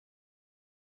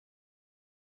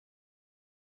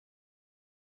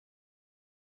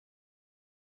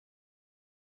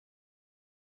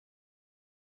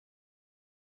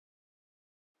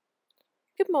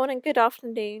Good morning, good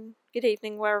afternoon, good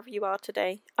evening, wherever you are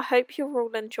today. I hope you're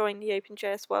all enjoying the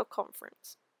OpenJS World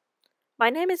Conference. My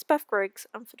name is Beth Griggs,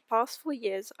 and for the past 4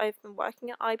 years, I've been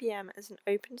working at IBM as an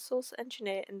open source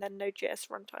engineer in their Node.js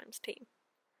runtimes team.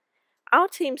 Our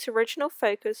team's original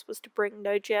focus was to bring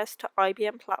Node.js to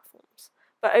IBM platforms,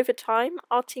 but over time,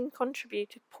 our team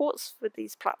contributed ports for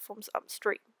these platforms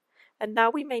upstream, and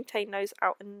now we maintain those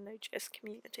out in the Node.js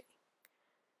community.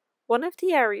 One of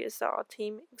the areas that our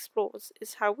team explores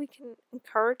is how we can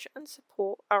encourage and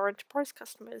support our enterprise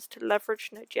customers to leverage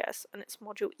Node.js and its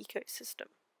module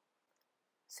ecosystem.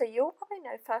 So you'll probably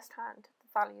know firsthand the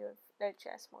value of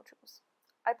Node.js modules.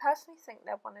 I personally think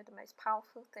they're one of the most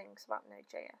powerful things about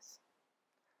Node.js.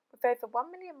 With over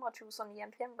 1 million modules on the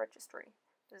NPM registry,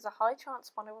 there's a high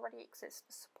chance one already exists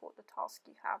to support the task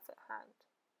you have at hand.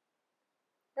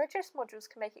 Node.js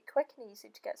modules can make it quick and easy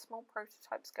to get small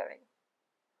prototypes going,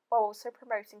 while also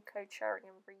promoting code sharing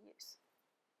and reuse.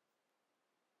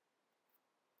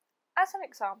 As an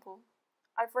example,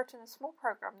 I've written a small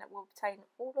program that will obtain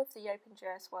all of the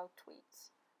OpenJS World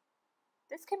tweets.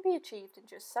 This can be achieved in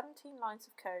just 17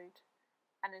 lines of code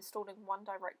and installing one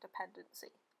direct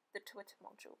dependency, the Twitter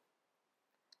module.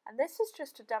 And this is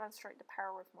just to demonstrate the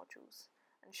power of modules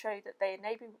and show that they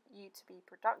enable you to be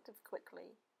productive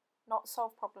quickly, not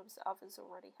solve problems that others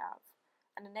already have,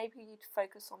 and enable you to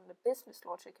focus on the business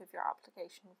logic of your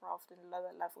application rather than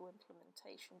lower level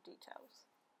implementation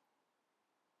details.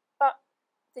 But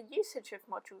the usage of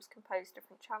modules can pose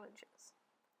different challenges,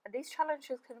 and these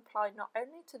challenges can apply not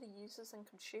only to the users and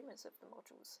consumers of the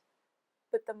modules,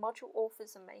 but the module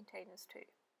authors and maintainers too.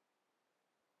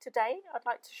 Today, I'd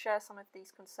like to share some of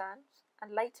these concerns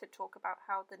and later talk about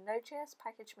how the Node.js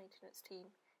package maintenance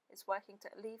team is working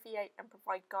to alleviate and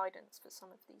provide guidance for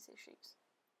some of these issues.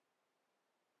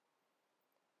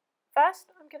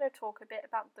 First, I'm going to talk a bit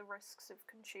about the risks of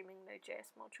consuming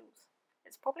Node.js modules.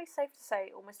 It's probably safe to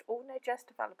say almost all Node.js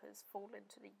developers fall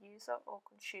into the user or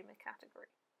consumer category,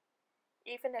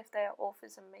 even if they are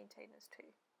authors and maintainers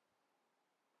too.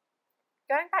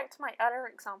 Going back to my earlier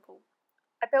example,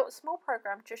 I built a small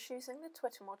program just using the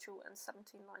Twitter module and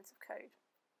 17 lines of code.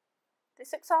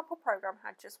 This example program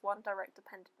had just one direct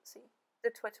dependency,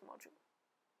 the Twitter module.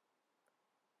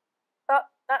 But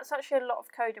that's actually a lot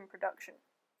of code in production.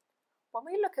 When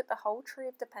we look at the whole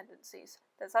tree of dependencies,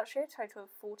 there's actually a total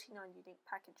of 49 unique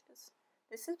packages.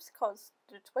 This is because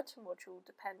the Twitter module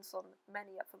depends on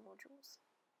many other modules.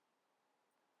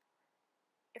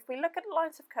 If we look at the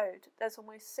lines of code, there's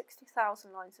almost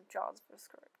 60,000 lines of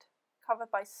JavaScript, covered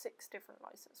by 6 different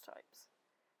license types.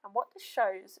 And what this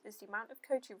shows is the amount of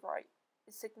code you write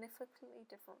is significantly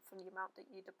different from the amount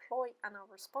that you deploy and are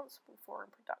responsible for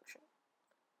in production.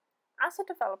 As a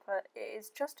developer, it is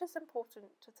just as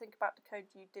important to think about the code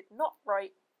you did not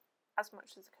write as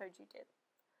much as the code you did.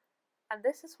 And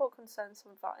this is what concerns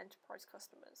some of our enterprise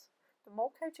customers. The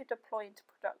more code you deploy into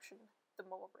production, the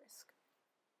more risk.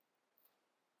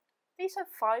 These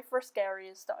are 5 risk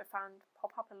areas that I found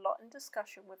pop up a lot in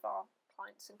discussion with our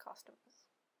clients and customers.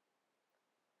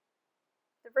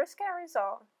 The risk areas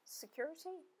are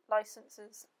security,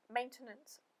 licenses,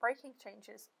 maintenance, breaking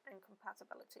changes, and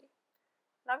compatibility.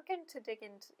 Now I'm going to dig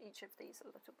into each of these a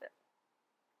little bit.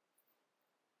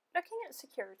 Looking at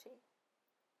security,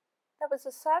 there was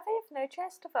a survey of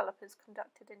Node.js developers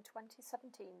conducted in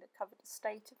 2017 that covered the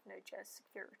state of Node.js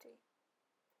security.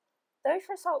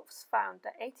 Those results found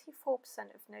that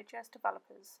 84% of Node.js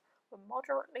developers were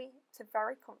moderately to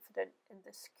very confident in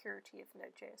the security of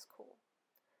Node.js core.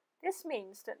 This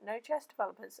means that Node.js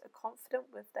developers are confident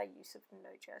with their use of the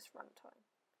Node.js runtime.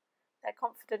 They're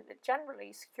confident that generally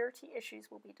security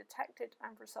issues will be detected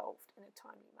and resolved in a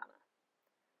timely manner.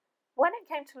 When it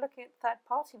came to looking at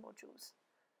third-party modules,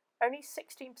 only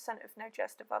 16% of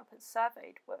Node.js developers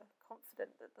surveyed were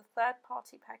confident that the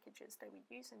third-party packages they were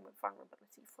using were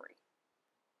vulnerability-free.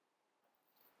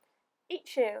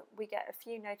 Each year, we get a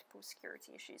few notable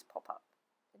security issues pop up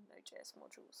in Node.js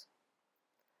modules.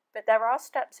 But there are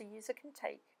steps a user can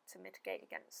take to mitigate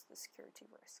against the security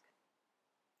risk.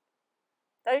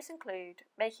 Those include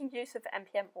making use of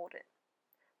NPM audit,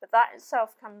 but that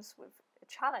itself comes with a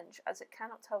challenge as it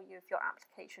cannot tell you if your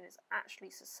application is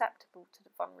actually susceptible to the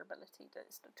vulnerability that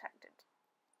is detected.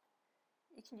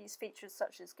 You can use features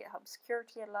such as GitHub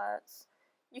security alerts.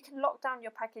 You can lock down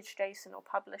your package JSON or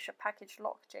publish a package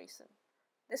lock JSON.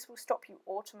 This will stop you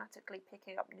automatically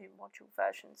picking up new module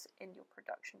versions in your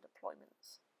production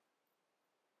deployments.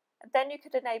 And then you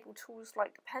could enable tools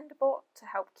like Dependabot to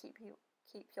help keep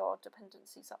your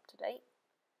dependencies up to date.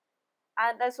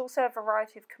 And there's also a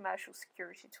variety of commercial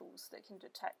security tools that can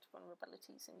detect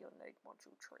vulnerabilities in your node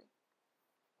module tree.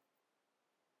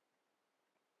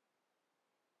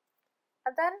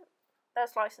 And then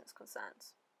there's license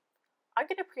concerns. I'm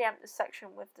going to preempt this section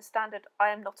with the standard "I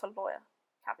am not a lawyer"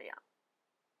 caveat.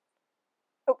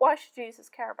 But why should users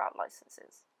care about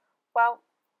licenses? Well,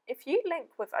 if you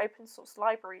link with open source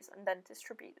libraries and then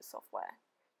distribute the software,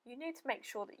 you need to make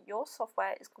sure that your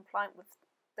software is compliant with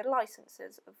the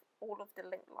licenses of all of the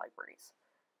linked libraries.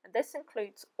 And this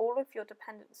includes all of your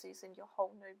dependencies in your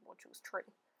whole node modules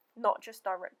tree, not just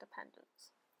direct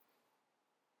dependents.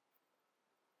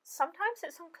 Sometimes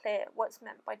it's unclear what's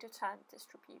meant by the term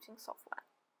distributing software.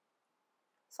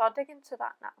 So I'll dig into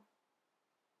that now.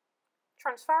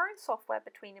 Transferring software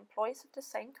between employees of the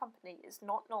same company is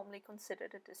not normally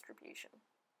considered a distribution.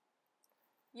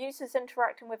 Users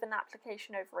interacting with an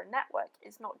application over a network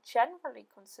is not generally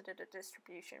considered a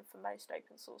distribution for most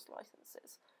open source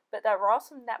licenses, but there are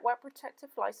some network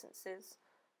protective licenses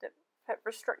that put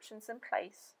restrictions in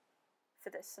place for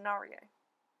this scenario.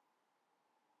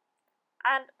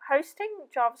 And hosting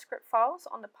JavaScript files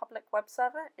on the public web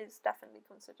server is definitely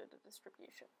considered a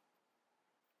distribution.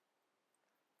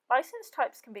 License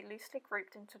types can be loosely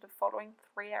grouped into the following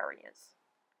three areas.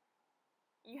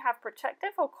 You have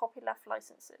protective or copyleft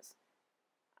licenses,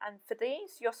 and for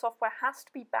these, your software has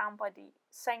to be bound by the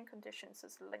same conditions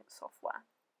as the linked software.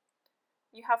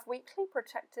 You have weakly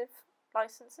protective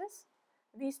licenses.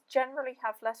 These generally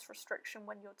have less restriction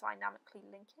when you're dynamically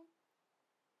linking.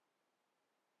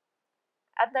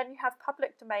 And then you have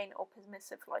public domain or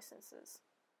permissive licenses.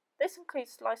 This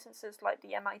includes licenses like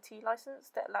the MIT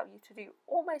license that allow you to do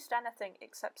almost anything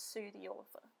except sue the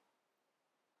author.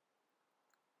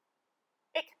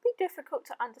 It can be difficult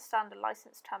to understand the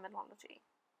license terminology.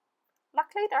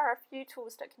 Luckily, there are a few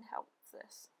tools that can help with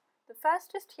this. The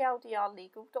first is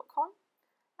tldrlegal.com,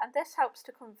 and this helps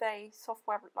to convey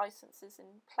software licenses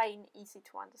in plain, easy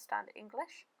to understand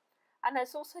English. And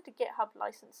there's also the GitHub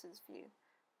licenses view,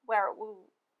 where it will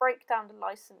break down the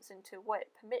license into what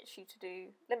it permits you to do,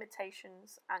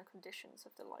 limitations, and conditions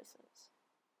of the license.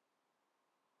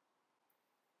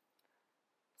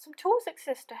 Some tools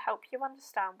exist to help you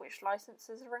understand which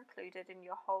licenses are included in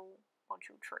your whole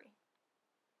module tree.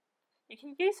 You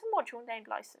can use a module named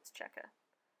License Checker.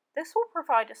 This will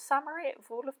provide a summary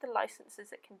of all of the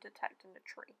licenses it can detect in the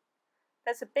tree.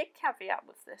 There's a big caveat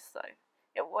with this though.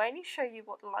 It will only show you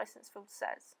what the license field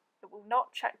says. It will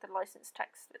not check the license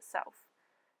text itself.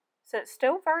 So it's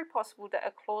still very possible that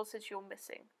a clause is you're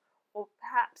missing, or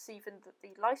perhaps even that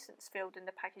the license field in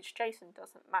the package JSON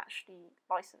doesn't match the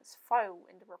license file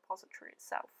in the repository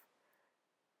itself.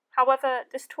 However,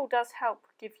 this tool does help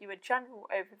give you a general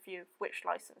overview of which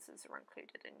licenses are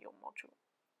included in your module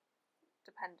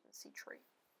dependency tree.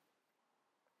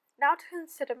 Now to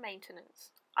consider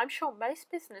maintenance. I'm sure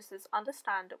most businesses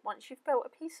understand that once you've built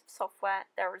a piece of software,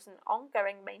 there is an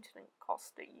ongoing maintenance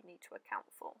cost that you need to account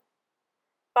for.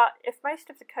 But if most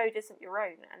of the code isn't your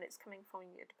own and it's coming from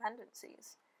your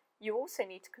dependencies, you also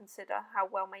need to consider how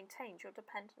well maintained your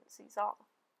dependencies are.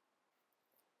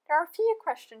 There are a few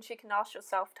questions you can ask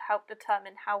yourself to help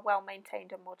determine how well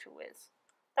maintained a module is.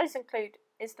 Those include,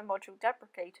 is the module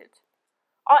deprecated?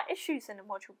 Are issues in the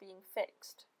module being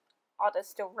fixed? Are there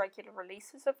still regular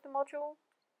releases of the module?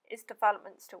 Is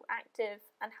development still active?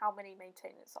 And how many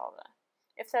maintainers are there?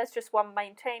 If there's just one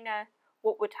maintainer,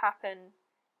 what would happen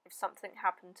if something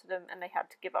happened to them and they had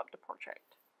to give up the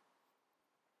project?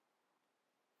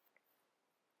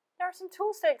 There are some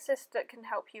tools that exist that can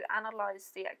help you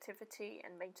analyze the activity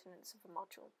and maintenance of a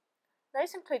module.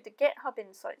 Those include the GitHub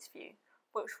Insights view,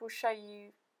 which will show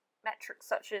you metrics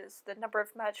such as the number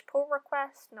of merged pull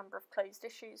requests, number of closed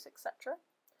issues, etc.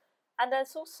 And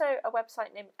there's also a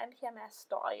website named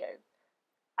npms.io,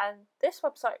 and this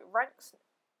website ranks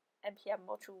npm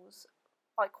modules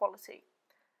by quality.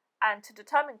 And to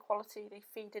determine quality, they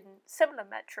feed in similar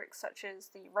metrics such as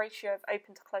the ratio of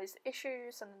open to closed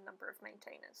issues and the number of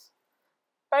maintainers.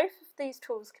 Both of these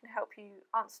tools can help you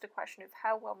answer the question of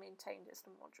how well maintained is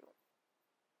the module.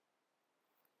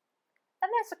 Then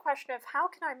there's the question of how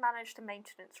can I manage the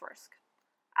maintenance risk?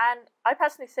 And I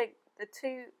personally think the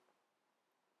two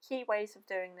key ways of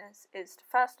doing this is to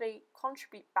firstly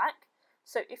contribute back.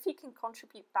 So if you can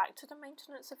contribute back to the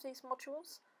maintenance of these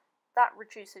modules, that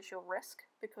reduces your risk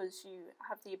because you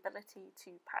have the ability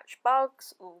to patch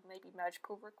bugs or maybe merge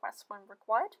pull requests when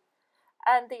required.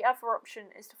 And the other option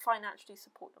is to financially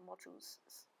support the modules.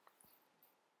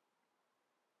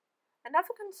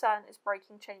 Another concern is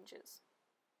breaking changes.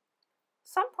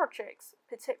 Some projects,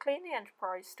 particularly in the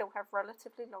enterprise, still have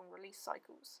relatively long release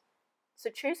cycles. So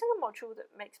choosing a module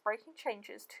that makes breaking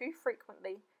changes too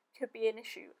frequently could be an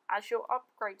issue, as your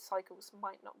upgrade cycles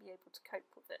might not be able to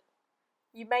cope with it.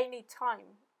 You may need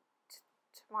time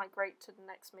to migrate to the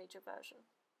next major version.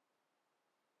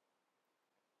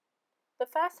 The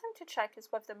first thing to check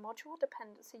is whether the module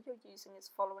dependency you're using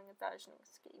is following a versioning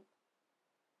scheme.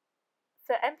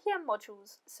 For NPM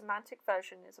modules, semantic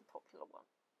version is a popular one.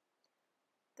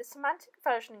 The semantic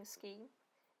versioning scheme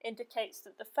indicates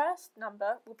that the first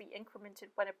number will be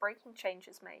incremented when a breaking change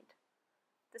is made.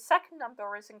 The second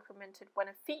number is incremented when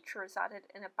a feature is added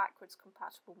in a backwards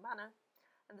compatible manner,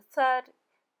 and the third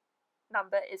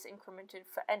number is incremented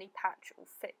for any patch or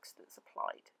fix that's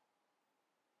applied.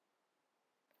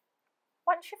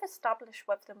 Once you've established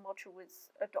whether the module is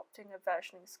adopting a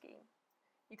versioning scheme,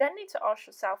 you then need to ask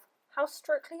yourself, how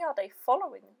strictly are they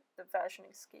following the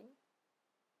versioning scheme?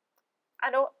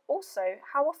 And also,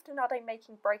 how often are they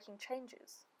making breaking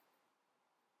changes?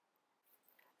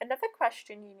 Another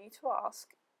question you need to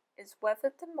ask is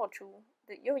whether the module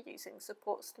that you're using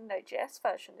supports the Node.js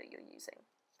version that you're using.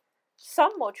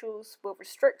 Some modules will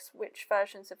restrict which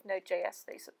versions of Node.js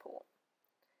they support.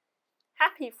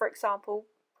 Happy, for example,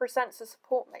 presents a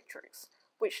support matrix,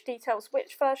 which details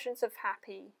which versions of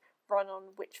Happy run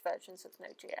on which versions of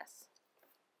Node.js.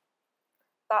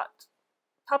 But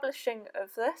publishing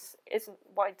of this isn't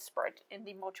widespread in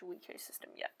the module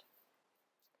ecosystem yet.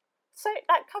 So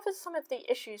that covers some of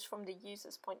the issues from the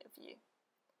user's point of view.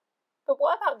 But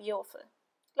what about the author?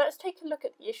 Let's take a look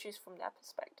at the issues from their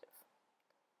perspective.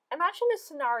 Imagine a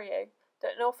scenario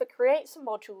that an author creates a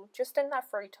module just in their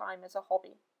free time as a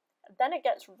hobby, and then it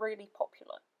gets really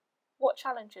popular. What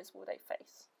challenges will they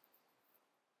face?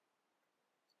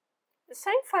 The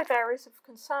same 5 areas of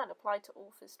concern apply to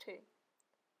authors too.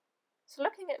 So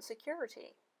looking at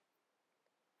security,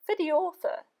 for the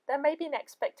author, there may be an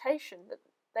expectation that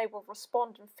they will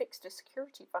respond and fix the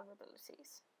security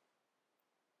vulnerabilities.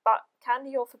 But can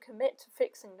the author commit to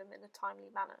fixing them in a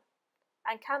timely manner?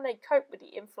 And can they cope with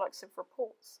the influx of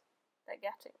reports they're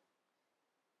getting?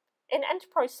 In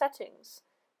enterprise settings,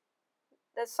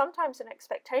 there's sometimes an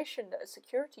expectation that a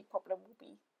security problem will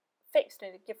be fixed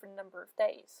in a given number of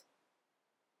days.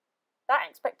 That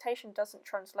expectation doesn't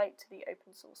translate to the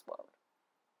open source world.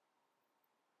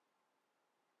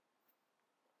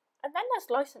 And then there's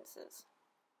licenses.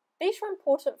 These are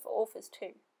important for authors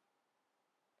too.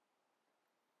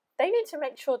 They need to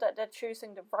make sure that they're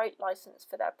choosing the right license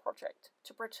for their project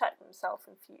to protect themselves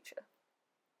in future.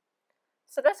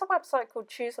 So there's a website called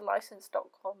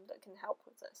choosealicense.com that can help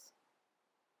with this.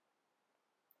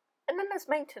 And then there's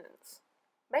maintenance.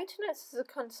 Maintenance is a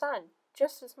concern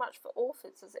just as much for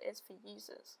authors as it is for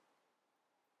users.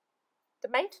 The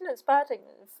maintenance burden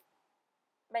of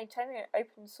maintaining an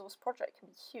open source project can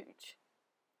be huge.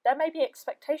 There may be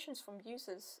expectations from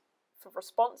users for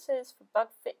responses, for bug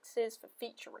fixes, for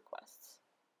feature requests.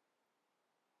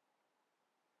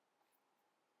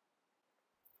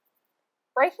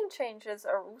 Breaking changes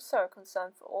are also a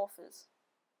concern for authors.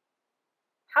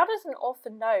 How does an author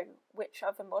know which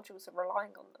other modules are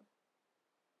relying on them?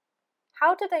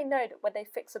 How do they know that when they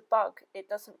fix a bug, it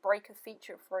doesn't break a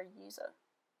feature for a user?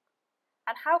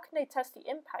 And how can they test the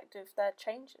impact of their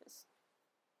changes?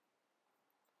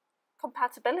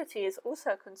 Compatibility is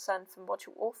also a concern for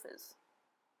module authors.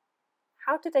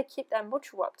 How do they keep their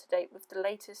module up to date with the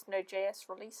latest Node.js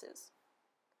releases?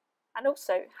 And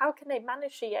also, how can they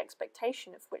manage the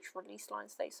expectation of which release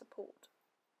lines they support?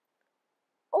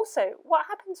 Also, what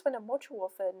happens when a module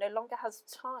author no longer has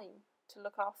time to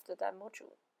look after their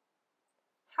module?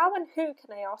 How and who can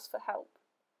they ask for help?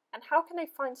 And how can they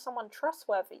find someone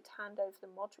trustworthy to hand over the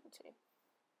module to?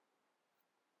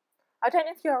 I don't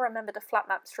know if you all remember the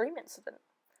flatmap stream incident.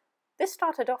 This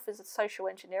started off as a social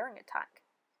engineering attack.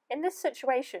 In this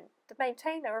situation, the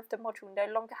maintainer of the module no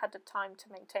longer had the time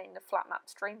to maintain the flatmap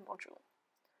stream module.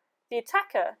 The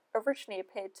attacker originally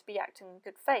appeared to be acting in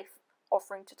good faith,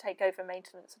 offering to take over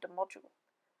maintenance of the module.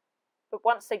 But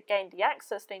once they gained the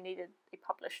access they needed, they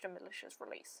published a malicious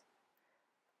release.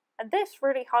 And this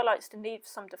really highlights the need for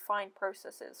some defined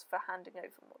processes for handing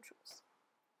over modules.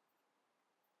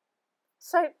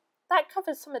 So that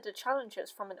covers some of the challenges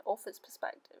from an author's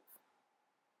perspective.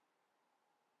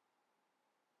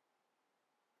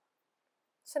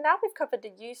 So now we've covered the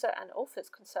user and author's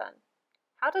concern.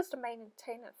 How does the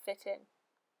maintainer fit in?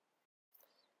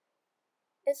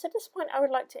 It's at this point I would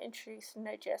like to introduce the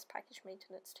Node.js package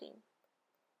maintenance team.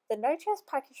 The Node.js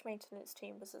package maintenance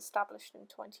team was established in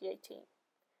 2018,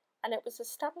 and it was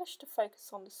established to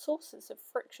focus on the sources of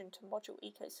friction to module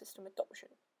ecosystem adoption,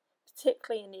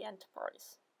 particularly in the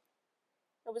enterprise.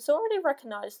 It was already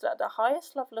recognised that the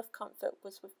highest level of comfort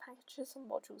was with packages and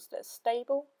modules that are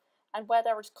stable, and where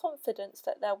there is confidence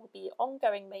that there will be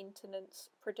ongoing maintenance,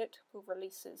 predictable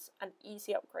releases, and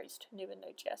easy upgrades to newer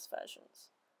Node.js versions.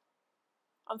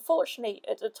 Unfortunately,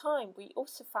 at the time, we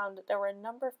also found that there were a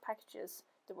number of packages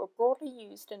that were broadly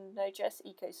used in the Node.js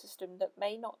ecosystem that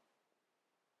may not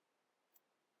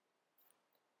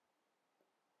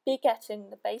be getting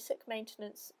the basic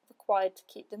maintenance required to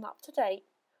keep them up to date,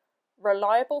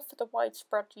 reliable for the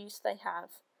widespread use they have,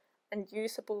 and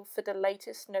usable for the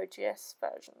latest Node.js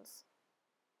versions.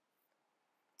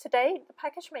 Today, the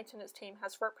package maintenance team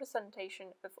has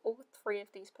representation of all three of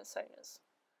these personas.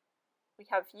 We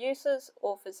have users,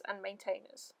 authors, and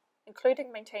maintainers,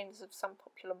 including maintainers of some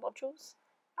popular modules,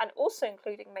 and also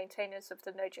including maintainers of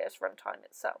the Node.js runtime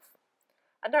itself.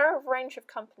 And there are a range of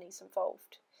companies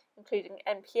involved, including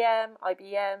NPM,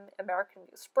 IBM, American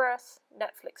Express,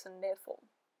 Netflix, and Nearform.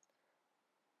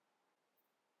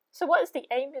 So what is the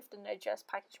aim of the Node.js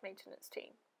package maintenance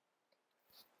team?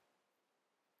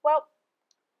 Well,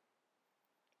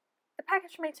 the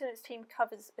package maintenance team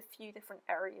covers a few different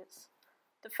areas.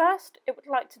 The first, it would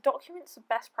like to document some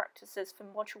best practices for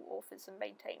module authors and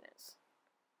maintainers.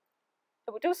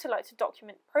 It would also like to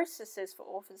document processes for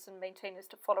authors and maintainers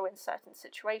to follow in certain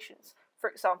situations, for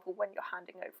example, when you're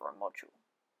handing over a module.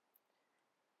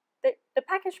 The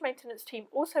package maintenance team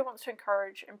also wants to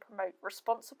encourage and promote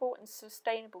responsible and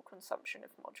sustainable consumption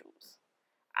of modules,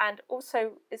 and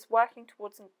also is working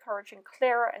towards encouraging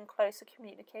clearer and closer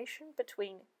communication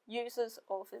between users,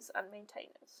 authors, and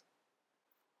maintainers.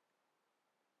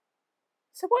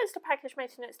 So what is the package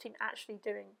maintenance team actually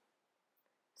doing?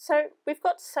 So we've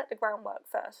got to set the groundwork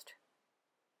first.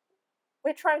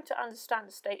 We're trying to understand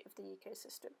the state of the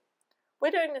ecosystem.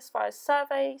 We're doing this via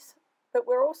surveys, but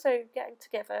we're also getting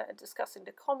together and discussing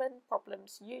the common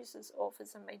problems users,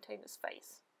 authors, and maintainers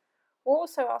face. We're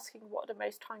also asking what are the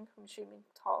most time-consuming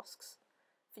tasks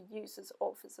for users,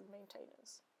 authors, and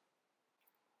maintainers.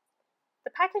 The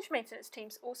package maintenance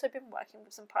team's also been working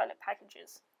with some pilot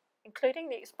packages, including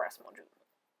the Express module.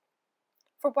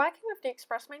 For working with the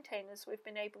Express maintainers, we've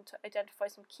been able to identify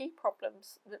some key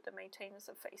problems that the maintainers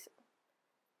are facing.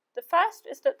 The first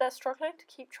is that they're struggling to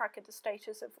keep track of the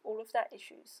status of all of their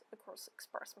issues across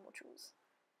Express modules.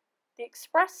 The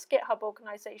Express GitHub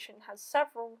organization has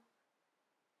several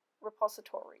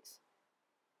repositories.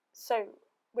 So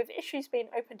with issues being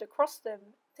opened across them,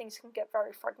 things can get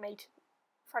very fragmented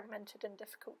and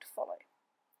difficult to follow.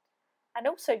 And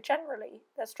also, generally,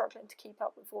 they're struggling to keep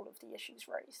up with all of the issues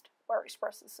raised, where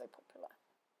Express is so popular.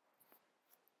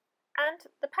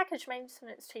 And the package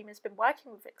maintenance team has been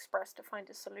working with Express to find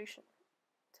a solution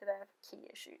to their key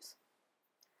issues.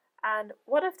 And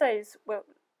one of those we're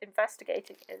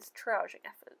investigating is triaging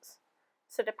efforts.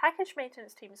 So the package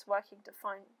maintenance team is working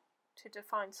to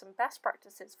define some best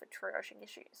practices for triaging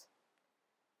issues.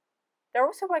 They're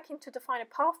also working to define a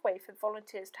pathway for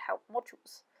volunteers to help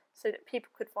modules, so that people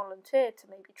could volunteer to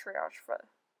maybe triage for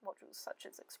modules such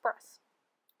as Express.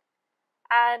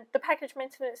 And the package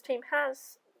maintenance team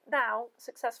has now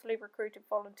successfully recruited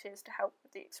volunteers to help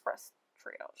with the Express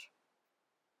triage.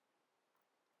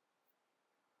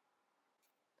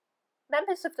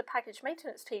 Members of the package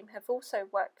maintenance team have also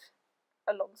worked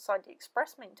alongside the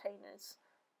Express maintainers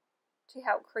to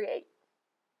help create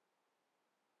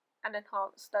and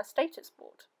enhance their status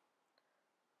board.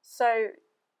 So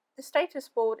the status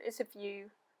board is a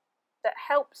view that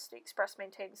helps the Express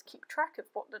maintainers keep track of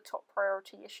what the top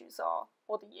priority issues are,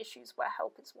 or the issues where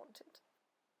help is wanted.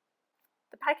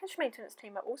 The package maintenance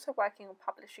team are also working on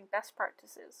publishing best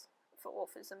practices for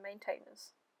authors and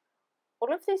maintainers.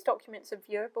 All of these documents are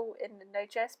viewable in the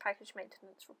Node.js package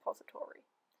maintenance repository.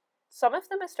 Some of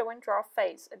them are still in draft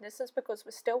phase, and this is because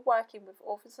we're still working with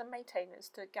authors and maintainers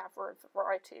to gather a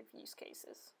variety of use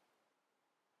cases.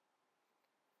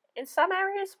 In some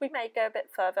areas, we may go a bit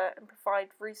further and provide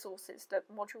resources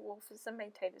that module authors and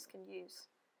maintainers can use.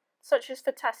 Such as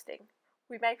for testing,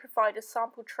 we may provide a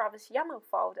sample Travis YAML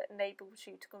file that enables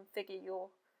you to configure your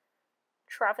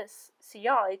Travis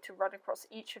CI to run across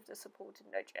each of the supported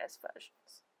Node.js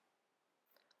versions.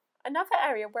 Another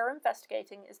area we're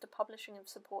investigating is the publishing of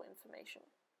support information.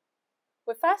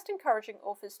 We're first encouraging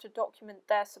authors to document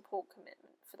their support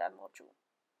commitment for their module,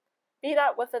 be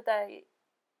that whether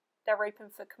they're open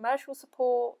for commercial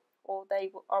support, or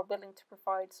they are willing to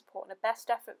provide support on a best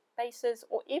effort basis,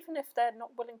 or even if they're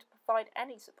not willing to provide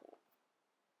any support.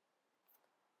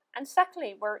 And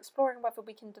secondly, we're exploring whether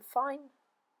we can define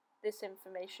this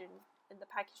information in the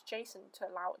package JSON to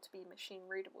allow it to be machine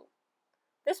readable.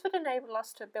 This would enable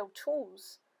us to build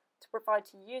tools to provide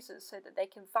to users so that they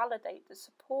can validate the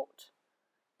support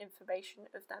information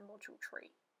of their module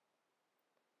tree.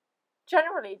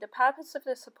 Generally, the purpose of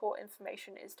the support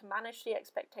information is to manage the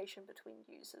expectation between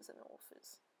users and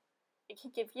authors. It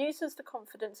can give users the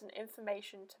confidence and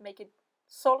information to make a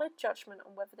solid judgment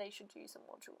on whether they should use a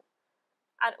module,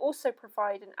 and also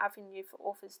provide an avenue for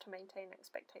authors to maintain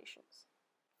expectations.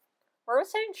 We're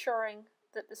also ensuring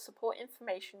that the support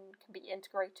information can be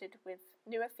integrated with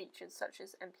newer features such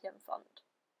as npm fund.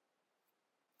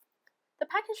 The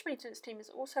package maintenance team is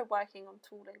also working on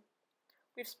tooling.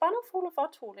 We've spun off all of our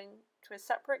tooling to a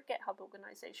separate GitHub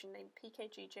organisation named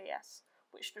pkg.js,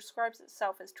 which describes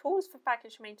itself as tools for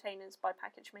package maintainers by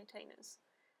package maintainers,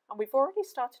 and we've already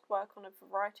started work on a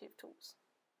variety of tools.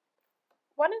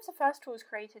 One of the first tools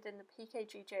created in the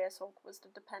pkg.js org was the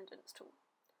dependence tool.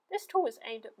 This tool is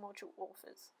aimed at module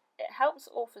authors. It helps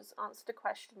authors answer the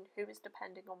question, who is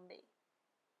depending on me?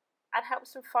 And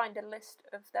helps them find a list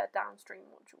of their downstream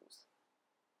modules.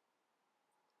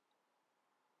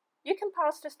 You can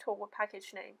pass this tool a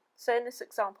package name, so in this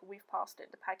example we've passed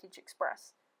it the package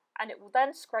express, and it will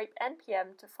then scrape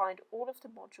npm to find all of the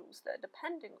modules that are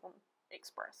depending on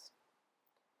express.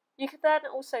 You can then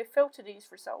also filter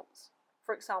these results,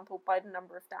 for example by the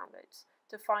number of downloads,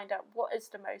 to find out what is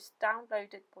the most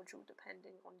downloaded module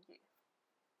depending on you.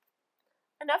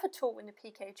 Another tool in the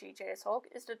pkg.js org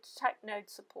is the detect node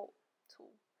support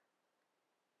tool.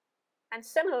 And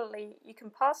similarly, you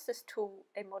can pass this tool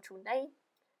a module name,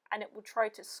 and it will try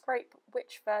to scrape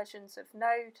which versions of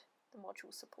Node the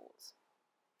module supports.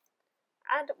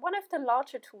 And one of the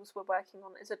larger tools we're working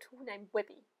on is a tool named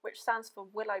Wibby, which stands for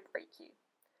Will I Break You?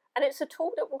 And it's a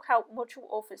tool that will help module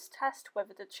authors test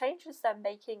whether the changes they're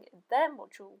making in their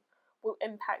module will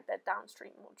impact their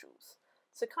downstream modules.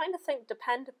 So kind of think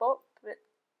Dependabot, but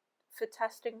for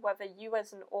testing whether you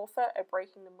as an author are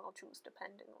breaking the modules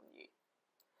depending on you.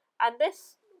 And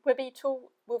this Wibby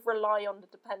tool will rely on the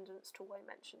dependence tool I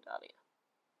mentioned earlier.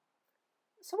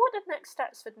 So what are the next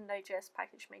steps for the Node.js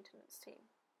package maintenance team?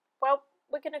 Well,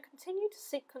 we're going to continue to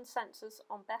seek consensus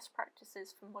on best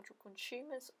practices for module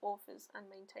consumers, authors, and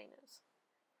maintainers.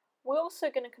 We're also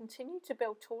going to continue to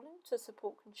build tooling to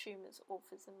support consumers,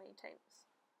 authors, and maintainers.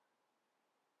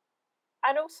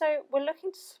 And also, we're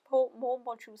looking to support more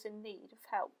modules in need of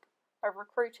help by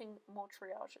recruiting more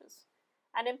triagers.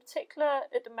 And in particular,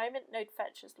 at the moment,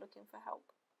 NodeFetch is looking for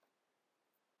help.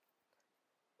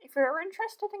 If you're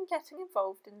interested in getting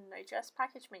involved in the Node.js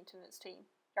package maintenance team,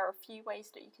 there are a few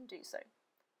ways that you can do so.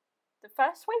 The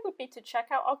first way would be to check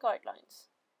out our guidelines,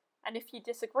 and if you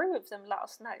disagree with them, let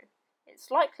us know. It's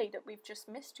likely that we've just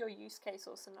missed your use case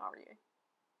or scenario.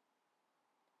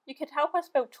 You could help us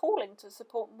build tooling to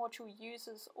support module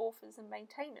users, authors, and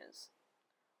maintainers.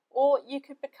 Or you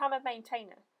could become a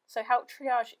maintainer, so help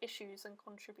triage issues and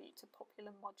contribute to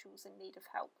popular modules in need of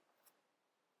help.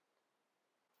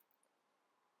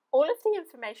 All of the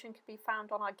information can be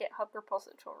found on our GitHub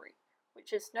repository,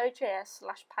 which is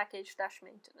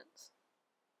node.js/package-maintenance.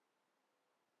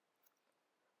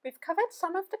 We've covered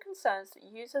some of the concerns that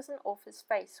users and authors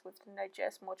face with the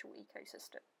Node.js module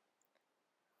ecosystem.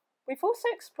 We've also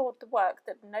explored the work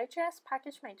that the Node.js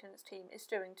package maintenance team is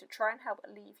doing to try and help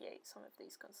alleviate some of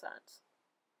these concerns.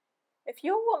 If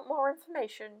you all want more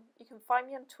information, you can find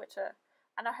me on Twitter,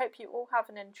 and I hope you all have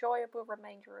an enjoyable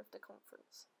remainder of the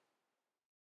conference.